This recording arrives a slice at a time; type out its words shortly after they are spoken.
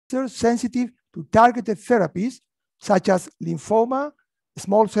sensitive to targeted therapies, such as lymphoma,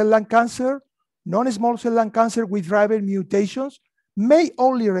 small cell lung cancer, non-small cell lung cancer with driver mutations, may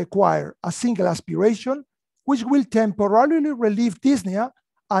only require a single aspiration, which will temporarily relieve dyspnea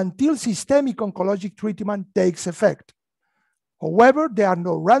until systemic oncologic treatment takes effect. However, there are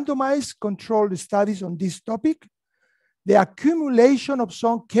no randomized controlled studies on this topic. The accumulation of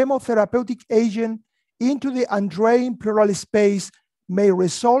some chemotherapeutic agent into the undrained pleural space may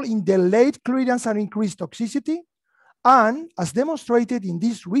result in delayed clearance and increased toxicity. And as demonstrated in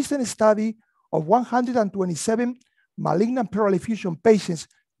this recent study of 127 malignant pleural effusion patients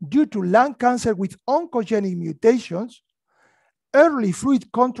due to lung cancer with oncogenic mutations, early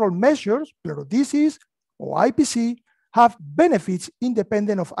fluid control measures, pleurodesis or IPC, have benefits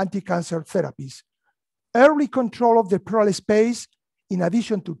independent of anti-cancer therapies. Early control of the pleural space, in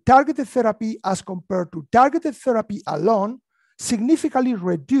addition to targeted therapy as compared to targeted therapy alone, significantly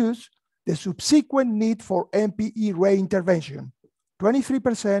reduce the subsequent need for MPE reintervention,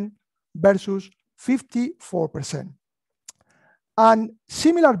 23% versus 54%. And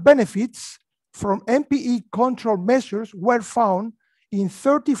similar benefits from MPE control measures were found in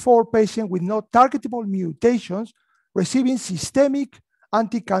 34 patients with no targetable mutations receiving systemic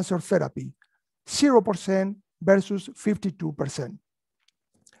anti-cancer therapy, 0% versus 52%.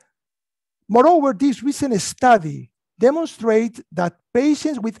 Moreover, this recent study demonstrates that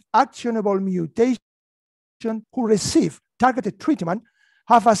patients with actionable mutation who receive targeted treatment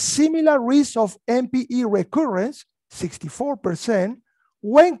have a similar risk of MPE recurrence, 64%,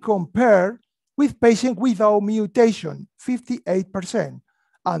 when compared with patients without mutation, 58%,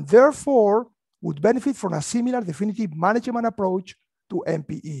 and therefore would benefit from a similar definitive management approach to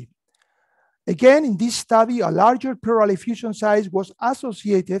MPE. Again, in this study, a larger pleural effusion size was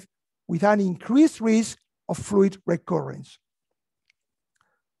associated with an increased risk of fluid recurrence.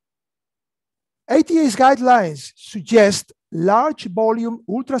 ATA's guidelines suggest large volume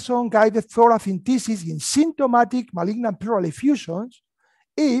ultrasound-guided thoracentesis in symptomatic malignant pleural effusions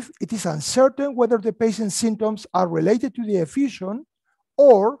if it is uncertain whether the patient's symptoms are related to the effusion,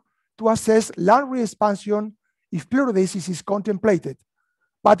 or to assess lung re-expansion if pleurodesis is contemplated.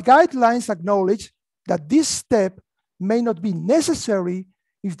 But guidelines acknowledge that this step may not be necessary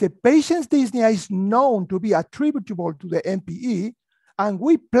if the patient's dyspnea is known to be attributable to the MPE, and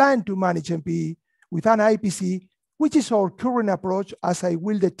we plan to manage MPE with an IPC, which is our current approach, as I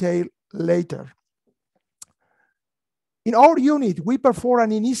will detail later. In our unit, we perform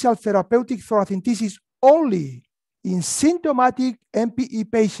an initial therapeutic thoracentesis only in symptomatic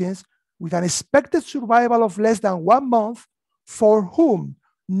MPE patients with an expected survival of less than 1 month, for whom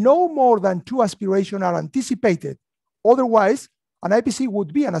no more than 2 aspirations are anticipated. Otherwise, an IPC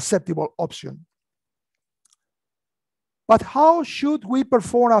would be an acceptable option. But how should we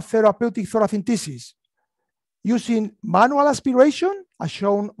perform a therapeutic thoracentesis? Using manual aspiration, as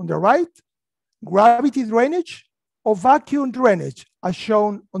shown on the right, gravity drainage, or vacuum drainage, as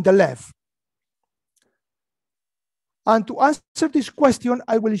shown on the left? And to answer this question,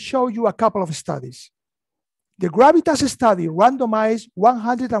 I will show you a couple of studies. The Gravitas study randomized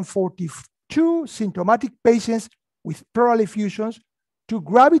 142 symptomatic patients with pleural effusions to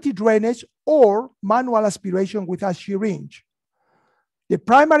gravity drainage or manual aspiration with a syringe. The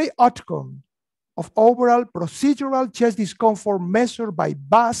primary outcome of overall procedural chest discomfort measured by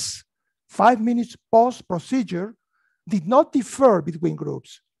BAS 5 minutes post-procedure did not differ between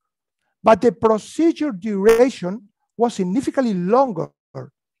groups, but the procedure duration was significantly longer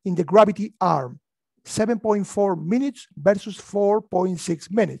in the gravity arm, 7.4 minutes versus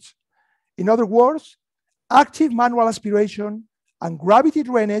 4.6 minutes. In other words, active manual aspiration and gravity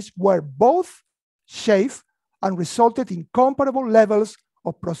drainage were both safe and resulted in comparable levels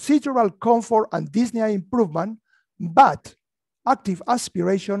of procedural comfort and dyspnea improvement, but active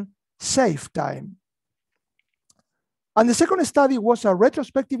aspiration saved time. And the second study was a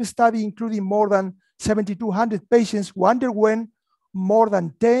retrospective study including more than 7,200 patients who underwent more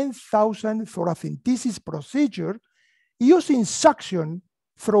than 10,000 thoracentesis procedures using suction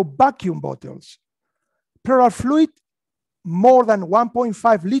through vacuum bottles. Pleural fluid more than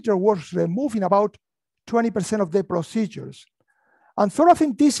 1.5 liters was removed in about 20% of the procedures. And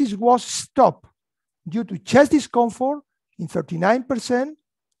thoracentesis was stopped due to chest discomfort in 39%,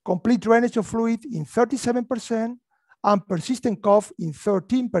 complete drainage of fluid in 37%, and persistent cough in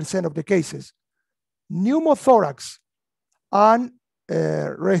 13% of the cases. Pneumothorax and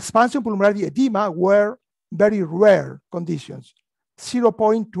re-expansion pulmonary edema were very rare conditions,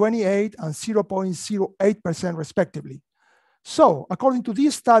 0.28 and 0.08% respectively. So, according to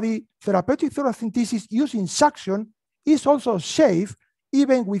this study, therapeutic thoracentesis using suction is also safe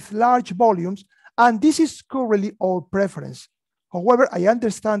even with large volumes, and this is currently our preference. However, I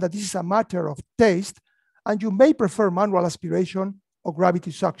understand that this is a matter of taste, and you may prefer manual aspiration or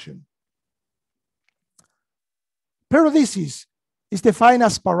gravity suction. Pleurodesis is defined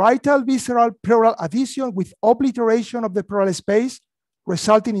as parietal visceral pleural adhesion with obliteration of the pleural space,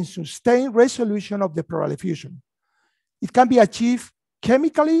 resulting in sustained resolution of the pleural effusion. It can be achieved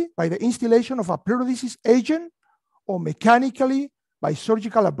chemically by the instillation of a pleurodesis agent or mechanically by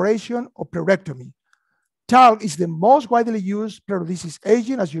surgical abrasion or pleurectomy. Talc is the most widely used pleurodesis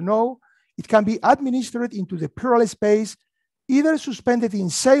agent. As you know, it can be administered into the pleural space, either suspended in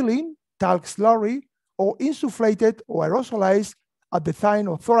saline, talc slurry, or insufflated or aerosolized at the time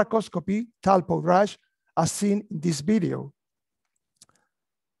of thoracoscopy, talc poudrage, as seen in this video.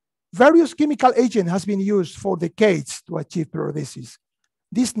 Various chemical agents has been used for decades to achieve pleurodesis.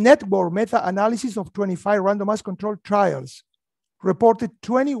 This network meta-analysis of 25 randomized controlled trials reported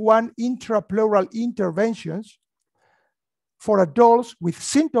 21 intrapleural interventions for adults with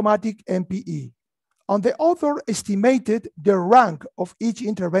symptomatic MPE. And the author estimated the rank of each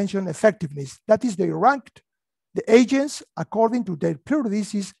intervention effectiveness. That is, they ranked the agents according to their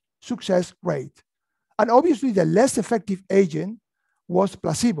pleurodesis success rate. And obviously the less effective agent was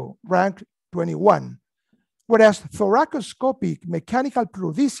placebo, ranked 21, whereas thoracoscopic mechanical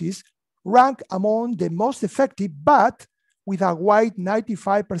pleurodesis ranked among the most effective, but with a wide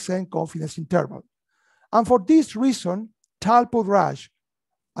 95% confidence interval. And for this reason, talc poudrage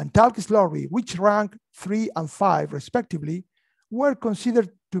and talc slurry, which rank 3 and 5 respectively, were considered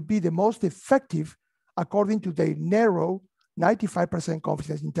to be the most effective according to their narrow 95%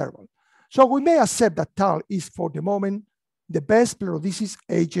 confidence interval. So we may accept that talc is for the moment the best pleurodesis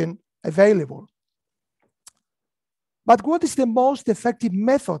agent available. But what is the most effective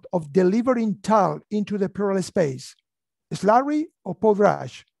method of delivering talc into the pleural space? Slurry or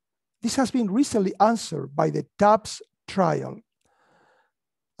poudrage? This has been recently answered by the TAPS trial.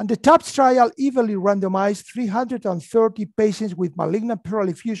 And the TAPS trial evenly randomized 330 patients with malignant pleural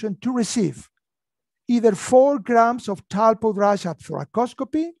effusion to receive either 4 grams of talc poudrage at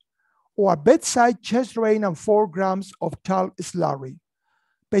thoracoscopy or a bedside chest drain and 4 grams of talc slurry.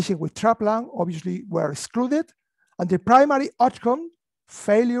 Patients with trapped lung obviously were excluded, and the primary outcome,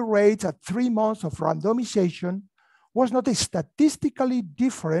 failure rates at 3 months of randomization, was not statistically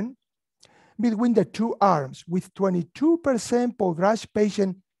different between the two arms, with 22% poudrage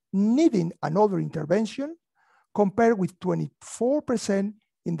patient needing another intervention compared with 24%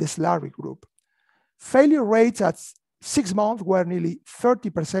 in the slurry group. Failure rates at 6 months were nearly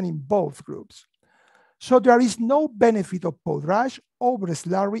 30% in both groups. So there is no benefit of poudrage over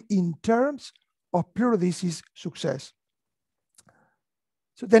slurry in terms of pleurodesis success.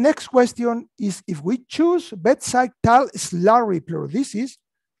 So the next question is, if we choose bedside talc slurry pleurodesis,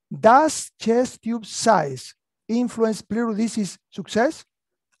 does chest tube size influence pleurodesis success?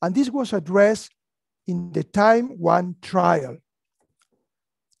 And this was addressed in the Time-1 trial.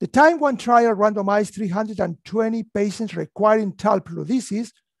 The Time-1 trial randomized 320 patients requiring talc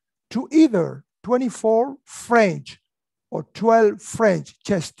pleurodesis to either 24 French or 12 French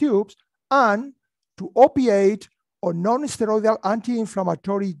chest tubes and to opiate or non-steroidal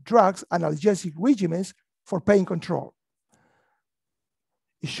anti-inflammatory drugs and analgesic regimens for pain control.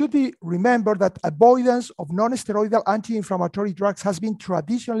 It should be remembered that avoidance of non-steroidal anti-inflammatory drugs has been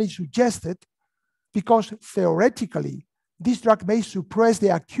traditionally suggested because theoretically, this drug may suppress the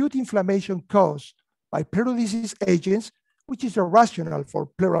acute inflammation caused by pleurodesis agents, which is a rationale for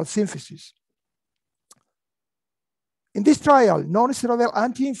pleural symphysis. In this trial, non-steroidal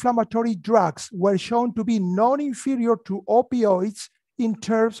anti-inflammatory drugs were shown to be non-inferior to opioids in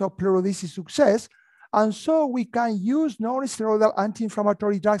terms of pleurodesis success, and so we can use non-steroidal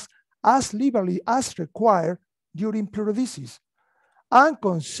anti-inflammatory drugs as liberally as required during pleurodesis. And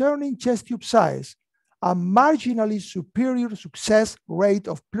concerning chest tube size, a marginally superior success rate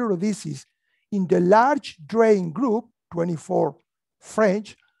of pleurodesis in the large drain group, 24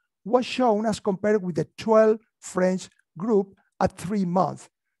 French, was shown as compared with the 12 French group at 3 months,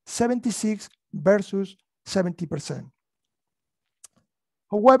 76 versus 70%.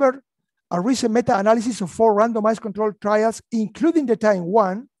 However, a recent meta-analysis of 4 randomized controlled trials, including the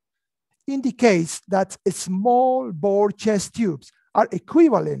Time-1, indicates that small bore chest tubes are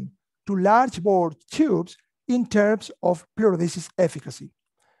equivalent to large bore tubes in terms of pleurodesis efficacy.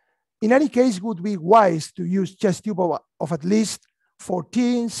 In any case, it would be wise to use chest tube of at least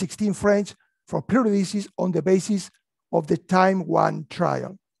 14, 16 French for pleurodesis on the basis of the Time-1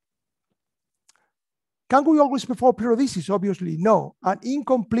 trial. Can we always perform pleurodesis? Obviously, no. An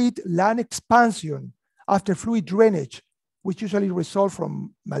incomplete lung expansion after fluid drainage which usually result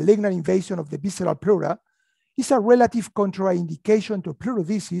from malignant invasion of the visceral pleura, is a relative contraindication to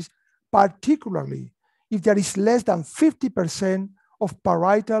pleurodesis, particularly if there is less than 50% of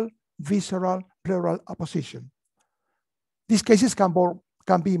parietal visceral pleural apposition. These cases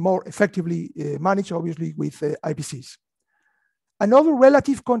can be more effectively managed, obviously, with IPCs. Another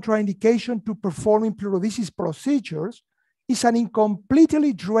relative contraindication to performing pleurodesis procedures is an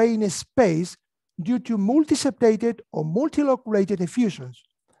incompletely drained space due to multiseptated or multiloculated effusions,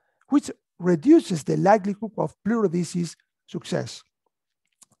 which reduces the likelihood of pleurodesis success.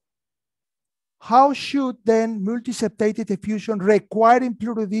 How should then multiseptated effusion requiring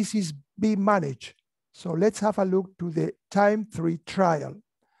pleurodesis be managed? So let's have a look to the Time 3 trial.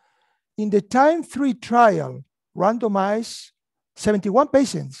 In the Time 3 trial, randomized 71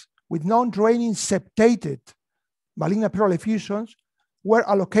 patients with non-draining septated malignant pleural effusions were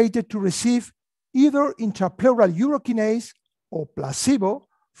allocated to receive either intrapleural urokinase or placebo,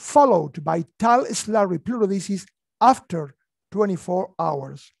 followed by TAL slurry pleurodesis after 24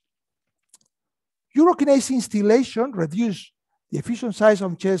 hours. Urokinase instillation reduced the effusion size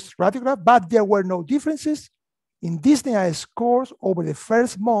on chest radiograph, but there were no differences in dyspnea scores over the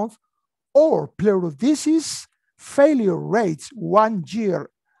first month or pleurodesis failure rates 1 year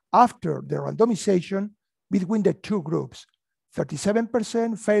after the randomization between the two groups,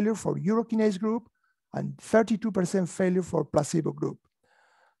 37% failure for urokinase group and 32% failure for placebo group.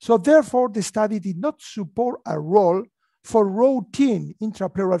 So therefore, the study did not support a role for routine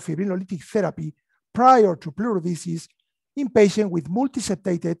intrapleural fibrinolytic therapy prior to pleurodesis in patients with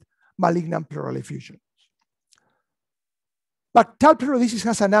multiseptated malignant pleural effusions. But TAL pleurodesis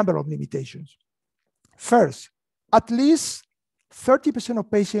has a number of limitations. First, at least 30%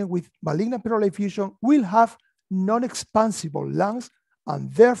 of patients with malignant pleural effusion will have non-expansible lungs,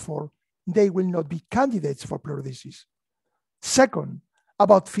 and therefore they will not be candidates for pleurodesis. Second,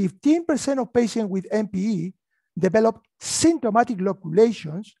 about 15% of patients with MPE develop symptomatic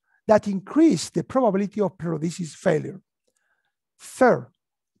loculations that increase the probability of pleurodesis failure. Third,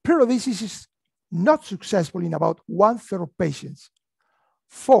 pleurodesis is not successful in about 1/3 of patients.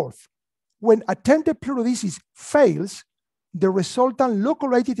 Fourth, when attempted pleurodesis fails, the resultant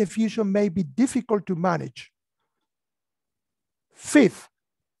loculated effusion may be difficult to manage. Fifth,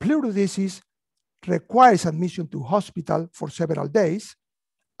 pleurodesis requires admission to hospital for several days.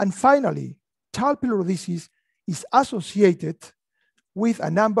 And finally, TAL pleurodesis is associated with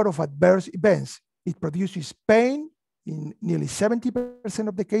a number of adverse events. It produces pain in nearly 70%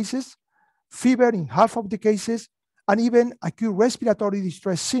 of the cases, fever in half of the cases, and even acute respiratory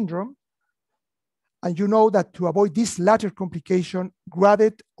distress syndrome. And you know that to avoid this latter complication,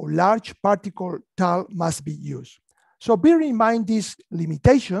 graded or large particle TAL must be used. So bearing in mind these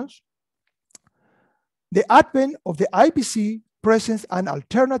limitations, the advent of the IPC presents an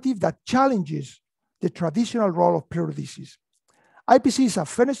alternative that challenges the traditional role of pleurodesis. IPC is a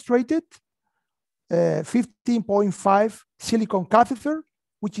fenestrated 15.5 silicone catheter,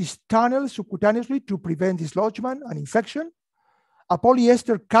 which is tunneled subcutaneously to prevent dislodgement and infection. A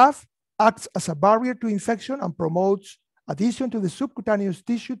polyester cuff acts as a barrier to infection and promotes adhesion to the subcutaneous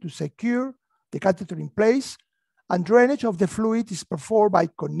tissue to secure the catheter in place. And drainage of the fluid is performed by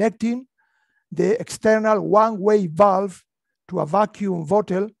connecting the external one-way valve to a vacuum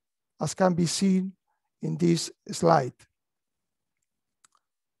bottle, as can be seen in this slide.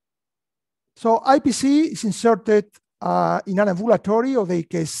 So IPC is inserted in an ambulatory or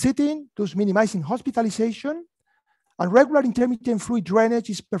daycare setting, thus minimizing hospitalization, and regular intermittent fluid drainage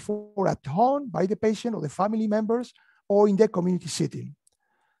is performed at home by the patient or the family members or in the community setting.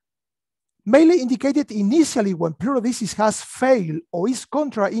 Mainly indicated initially when pleurodesis has failed or is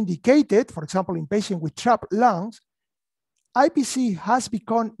contraindicated, for example, in patients with trapped lungs, IPC has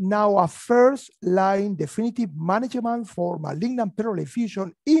become now a first-line definitive management for malignant pleural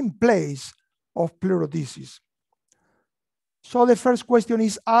effusion in place of pleurodesis. So the first question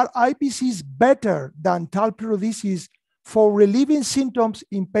is, are IPCs better than TAL pleurodesis for relieving symptoms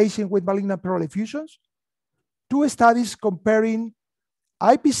in patients with malignant pleural effusions? Two studies comparing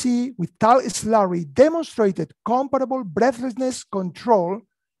IPC with TAL slurry demonstrated comparable breathlessness control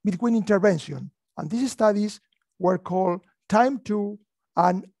between intervention, and these studies were called Time 2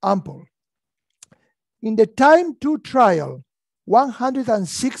 and AMPLE. In the Time 2 trial,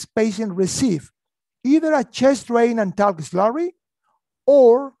 106 patients received either a chest drain and TAL slurry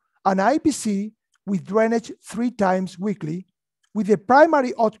or an IPC with drainage 3 times weekly, with the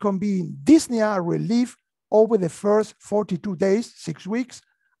primary outcome being dyspnea relief over the first 42 days, 6 weeks,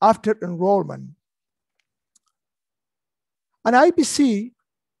 after enrollment. An IPC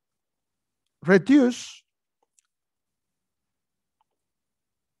reduced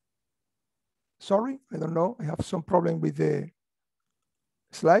Sorry, I don't know. I have some problem with the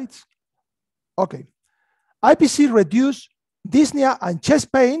slides. Okay. IPC reduced dyspnea and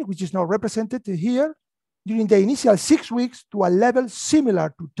chest pain, which is not represented here, during the initial 6 weeks to a level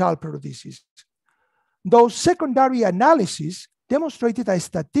similar to TAL periodicity. Those secondary analyses demonstrated a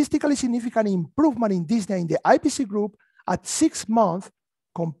statistically significant improvement in dyspnea in the IPC group at 6 months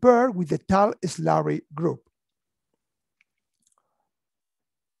compared with the TAL/SLARI group.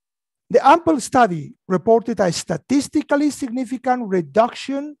 The AMPLE study reported a statistically significant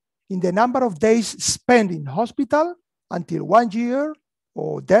reduction in the number of days spent in hospital until 1 year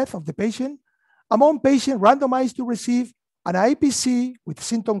or death of the patient among patients randomized to receive an IPC with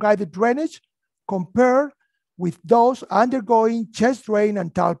symptom-guided drainage compared with those undergoing chest drain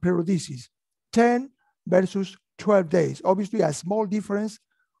and TAL periodicity, 10 versus 12 days. Obviously, a small difference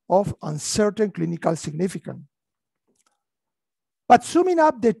of uncertain clinical significance. But summing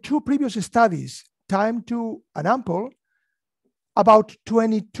up the two previous studies, TIME 2 and AMPLE, about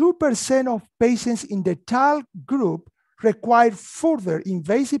 22% of patients in the TAL group required further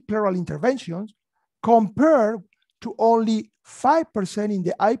invasive pleural interventions compared to only 5% in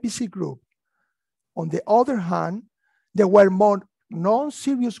the IPC group. On the other hand, there were more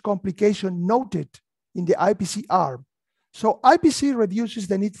non-serious complications noted in the IPC arm. So IPC reduces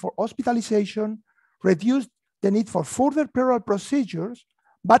the need for hospitalization, reduced the need for further pleural procedures,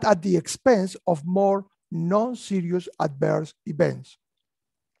 but at the expense of more non-serious adverse events.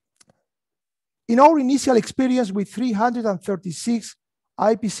 In our initial experience with 336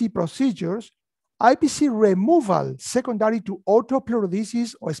 IPC procedures, IPC removal secondary to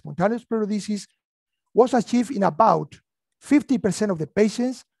autopleurodesis or spontaneous pleurodesis was achieved in about 50% of the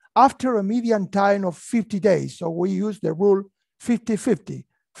patients after a median time of 50 days. So we use the rule 50-50,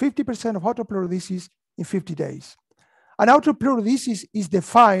 50% of autopleurodesis in 50 days. And autopleurodesis is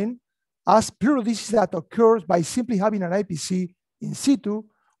defined as pleurodesis that occurs by simply having an IPC in situ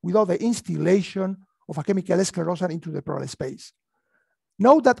without the instillation of a chemical sclerosant into the pleural space.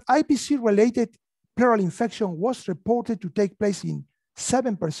 Note that IPC-related pleural infection was reported to take place in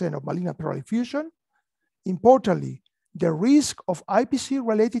 7% of malignant pleural effusion. Importantly, the risk of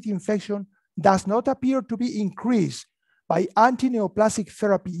IPC-related infection does not appear to be increased by anti-neoplastic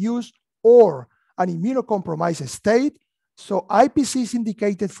therapy use or an immunocompromised state, so IPC is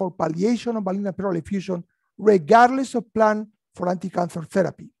indicated for palliation of malignant pleural effusion regardless of plan for anti-cancer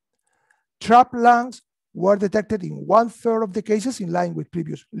therapy. Trapped lungs were detected in 1/3 of the cases in line with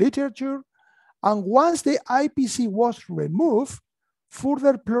previous literature, and once the IPC was removed,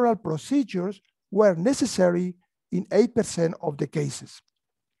 further pleural procedures were necessary in 8% of the cases.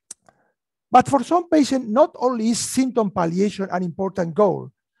 But for some patients, not only is symptom palliation an important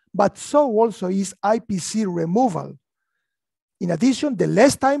goal, but so also is IPC removal. In addition, the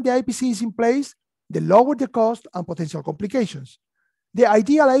less time the IPC is in place, the lower the cost and potential complications. The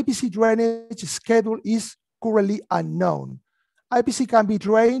ideal IPC drainage schedule is currently unknown. IPC can be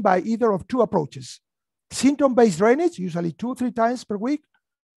drained by either of two approaches: symptom-based drainage, usually 2-3 times per week,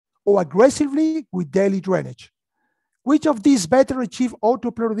 or aggressively with daily drainage. Which of these better achieve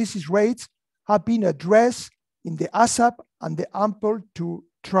autopleurodesis rates have been addressed in the ASAP and the AMPLE 2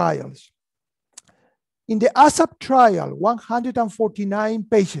 trials. In the ASAP trial, 149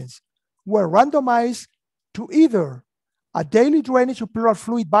 patients were randomized to either a daily drainage of pleural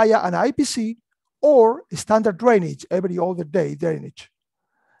fluid via an IPC or standard drainage, every other day drainage.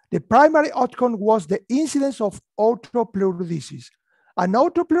 The primary outcome was the incidence of autopleurodesis. And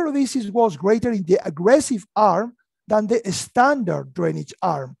autopleurodesis was greater in the aggressive arm than the standard drainage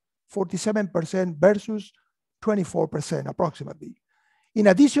arm, 47% versus 24% approximately. In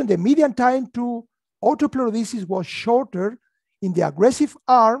addition, the median time to autopleurodesis was shorter in the aggressive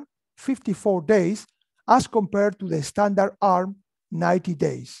arm, 54 days, as compared to the standard arm, 90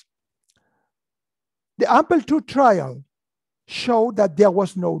 days. The AMPLE 2 trial showed that there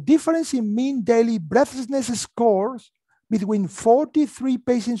was no difference in mean daily breathlessness scores between 43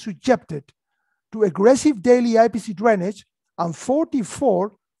 patients subjected to aggressive daily IPC drainage and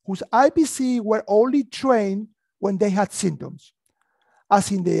 44 whose IPC were only trained when they had symptoms.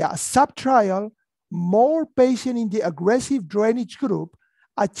 As in the sub-trial, more patients in the aggressive drainage group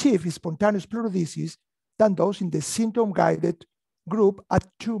achieved spontaneous pleurodesis than those in the symptom-guided group at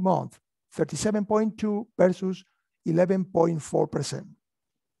 2 months, 37.2 versus 11.4%.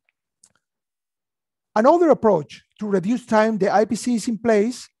 Another approach to reduce time the IPC is in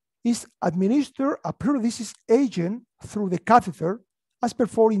place is administer a pleurodesis agent through the catheter as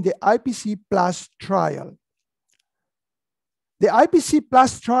performed in the IPC Plus trial. The IPC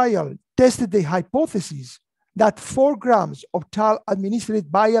Plus trial tested the hypothesis that 4 grams of TAL administered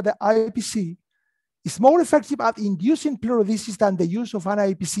via the IPC is more effective at inducing pleurodesis than the use of an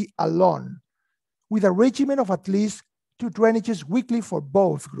IPC alone, with a regimen of at least 2 drainages weekly for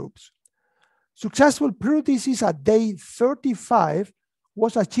both groups. Successful pleurodesis at day 35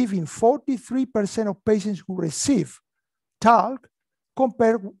 was achieved in 43% of patients who received talc,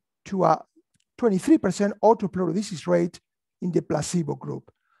 compared to a 23% autopleurodesis rate in the placebo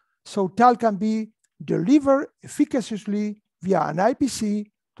group. So talc can be delivered efficaciously via an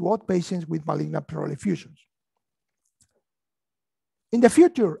IPC to all patients with malignant pleural effusions. In the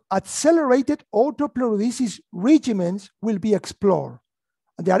future, accelerated autopleurodesis regimens will be explored.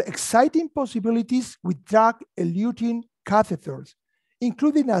 And there are exciting possibilities with drug-eluting catheters,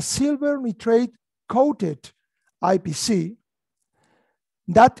 including a silver nitrate-coated IPC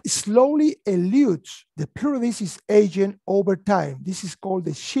that slowly elutes the pleurodesis agent over time. This is called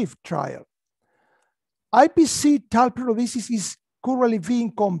the SHIFT trial. IPC talc pleurodesis is currently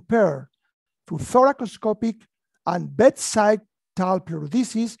being compared to thoracoscopic and bedside talc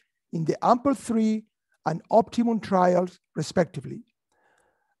pleurodesis in the AMPLE-3 and OPTIMUM trials, respectively.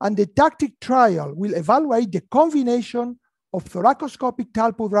 And the TACTIC trial will evaluate the combination of thoracoscopic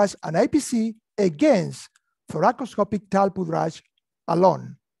talc poudrage and IPC against thoracoscopic talc poudrage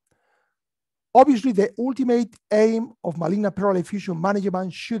alone. Obviously, the ultimate aim of malignant pleural effusion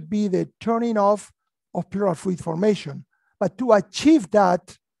management should be the turning off of pleural fluid formation. But to achieve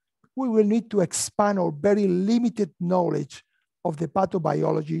that, we will need to expand our very limited knowledge of the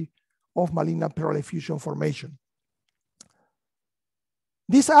pathobiology of malignant pleural effusion formation.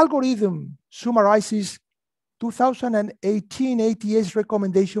 This algorithm summarizes 2018 ATS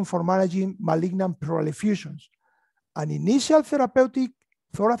recommendation for managing malignant pleural effusions. An initial therapeutic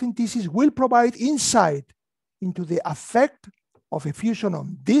thoracentesis will provide insight into the effect of effusion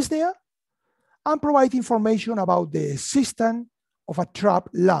on dyspnea and provide information about the existence of a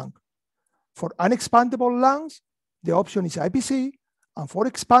trapped lung. For unexpandable lungs, the option is IPC, and for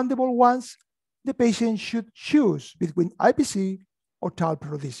expandable ones, the patient should choose between IPC or talc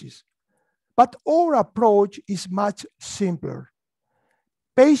pleurodesis. But our approach is much simpler.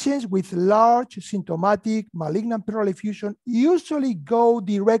 Patients with large symptomatic malignant pleural effusion usually go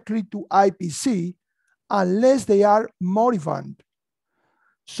directly to IPC unless they are moribund.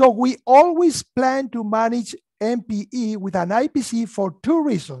 So we always plan to manage MPE with an IPC for 2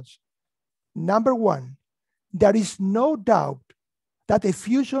 reasons. Number 1, there is no doubt that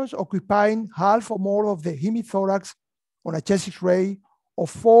effusions occupying half or more of the hemithorax on a chest X-ray, or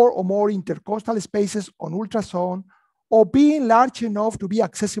 4 or more intercostal spaces on ultrasound, or being large enough to be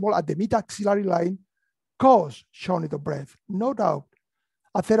accessible at the mid-axillary line cause shortness of breath. No doubt,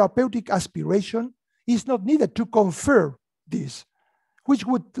 a therapeutic aspiration is not needed to confirm this, which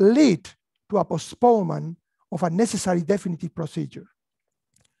would lead to a postponement of a necessary definitive procedure.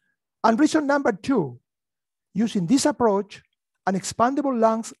 And reason number 2, using this approach, unexpandable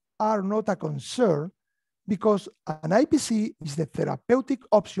lungs are not a concern because an IPC is the therapeutic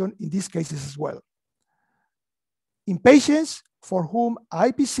option in these cases as well. In patients for whom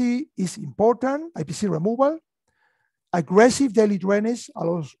IPC is important, IPC removal, aggressive daily drainage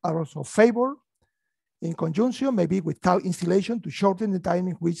are also favored in conjunction maybe with talc instillation to shorten the time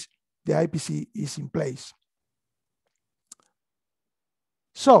in which the IPC is in place.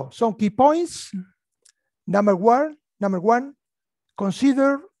 So some key points. Number one,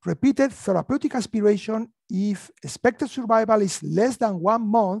 consider repeated therapeutic aspiration if expected survival is less than 1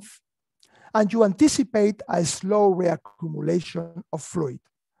 month and you anticipate a slow reaccumulation of fluid.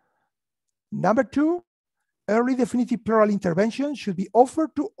 Number 2, early definitive pleural intervention should be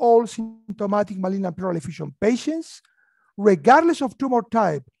offered to all symptomatic malignant pleural effusion patients, regardless of tumor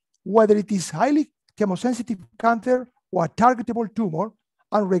type, whether it is highly chemosensitive cancer or a targetable tumor,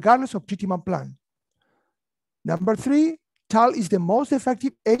 and regardless of treatment plan. Number 3, talc is the most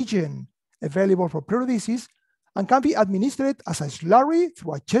effective agent available for pleurodesis and can be administered as a slurry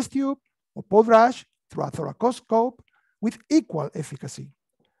through a chest tube or poudrage through a thoracoscope with equal efficacy.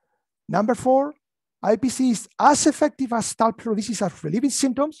 Number 4, IPC is as effective as talc pleurodesis at relieving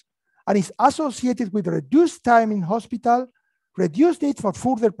symptoms and is associated with reduced time in hospital, reduced need for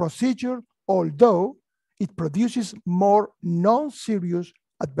further procedure, although it produces more non-serious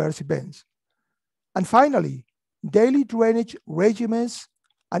adverse events. And finally, daily drainage regimens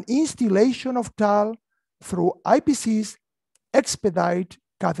and instillation of talc through IPCs expedite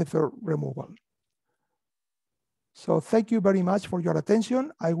catheter removal. So thank you very much for your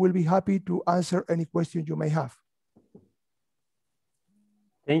attention. I will be happy to answer any questions you may have.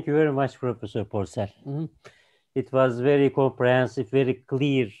 Thank you very much, Professor Porcel. It was very comprehensive, very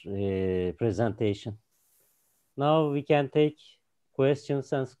clear presentation. Now we can take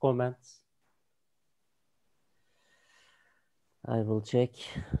questions and comments. I will check.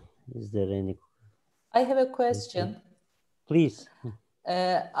 Is there any? I have a question. Please.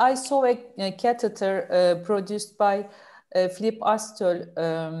 I saw a catheter produced by Philip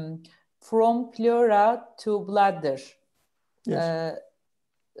Astol from pleura to bladder. Yes.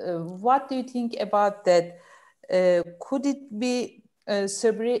 What do you think about that? Could it be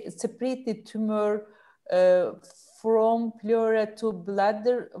separate the tumor from pleura to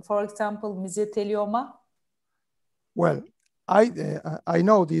bladder, for example, mesothelioma? Well, I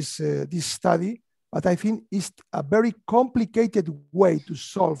know this study, but I think it's a very complicated way to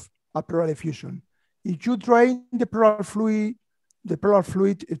solve a pleural effusion. If you drain the pleural fluid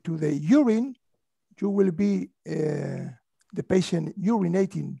to the urine, you will be the patient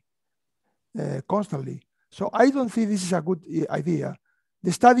urinating constantly. So I don't think this is a good idea.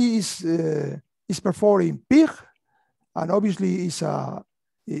 The study is performed in pig, and obviously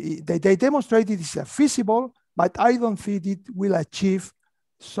they demonstrated it's feasible, but I don't think it will achieve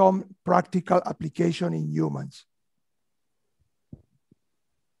some practical application in humans.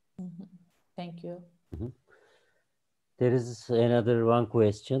 Mm-hmm. Thank you. Mm-hmm. There is another one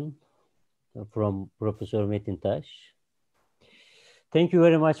question from Professor Metintaş. Thank you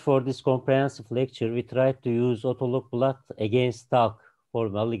very much for this comprehensive lecture. We tried to use autolog blood against talc for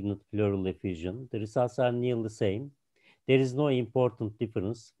malignant pleural effusion. The results are nearly the same. There is no important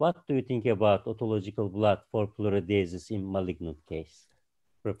difference. What do you think about autological blood for pleurodesis in malignant case?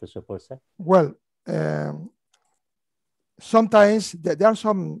 Professor Porcel? Well, sometimes there are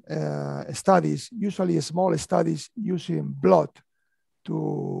some studies, usually small studies, using blood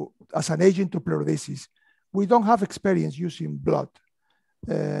as an agent to pleurodesis. We don't have experience using blood.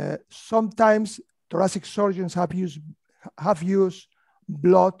 Sometimes thoracic surgeons have used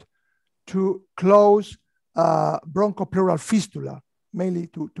blood to close bronchopleural fistula, mainly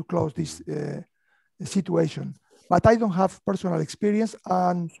to close this situation. But I don't have personal experience,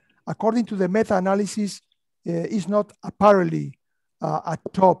 and according to the meta-analysis, is not apparently a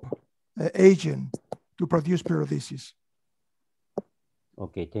top agent to produce pleurodesis.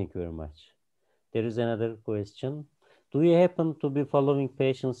 Okay, thank you very much. There is another question. Do you happen to be following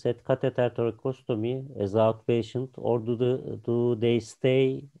patients at catheter thoracostomy as outpatient, or do they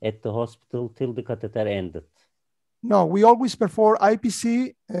stay at the hospital till the catheter ended? No, we always perform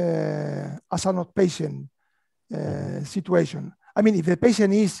IPC as an outpatient situation. I mean, if the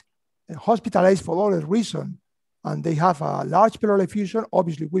patient is hospitalized for other reason and they have a large pleural effusion,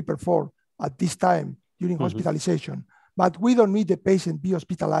 obviously we perform at this time during hospitalization. But we don't need the patient be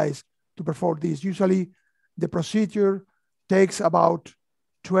hospitalized to perform this. Usually the procedure takes about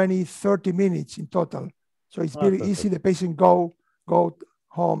 20, 30 minutes in total. So it's very easy. The patient go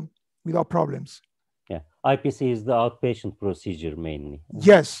home without problems. Yeah, IPC is the outpatient procedure mainly.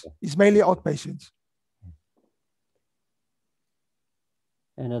 Yes, it's mainly outpatients.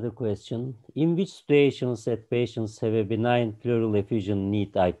 Another question. In which situations that patients have a benign pleural effusion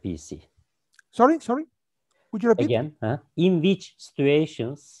need IPC? Sorry? Would you repeat? Again, in which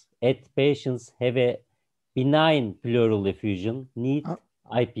situations at patients have a benign pleural effusion need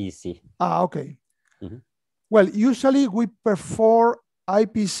IPC? Okay. Well, usually we perform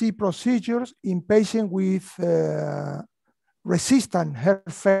IPC procedures in patients with resistant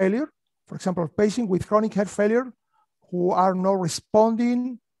heart failure. For example, patients with chronic heart failure who are not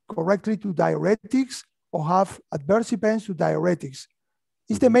responding correctly to diuretics or have adverse events to diuretics.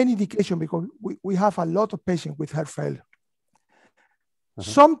 It's the main indication because we have a lot of patients with heart failure.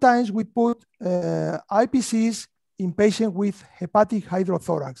 Sometimes we put IPCs in patients with hepatic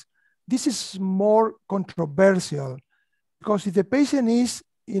hydrothorax. This is more controversial because if the patient is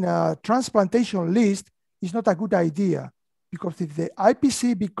in a transplantation list, it's not a good idea because if the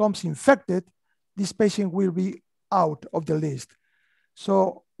IPC becomes infected, this patient will be out of the list.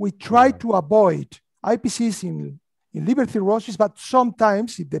 So we try to avoid IPCs in liver cirrhosis, but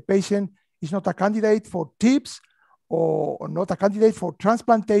sometimes if the patient is not a candidate for TIPS or not a candidate for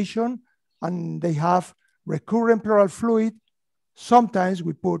transplantation and they have recurrent pleural fluid, sometimes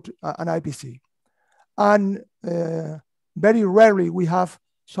we put an IPC. And very rarely we have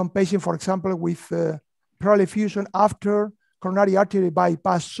some patient, for example, with pleural effusion after coronary artery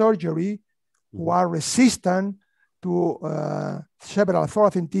bypass surgery who are resistant to several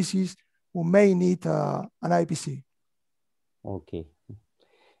thoracentesis who may need an IPC. Okay.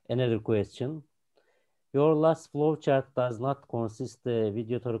 Another question. Your last flowchart does not consist the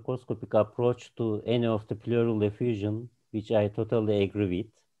videothoracoscopic approach to any of the pleural effusion, which I totally agree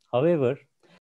with. However,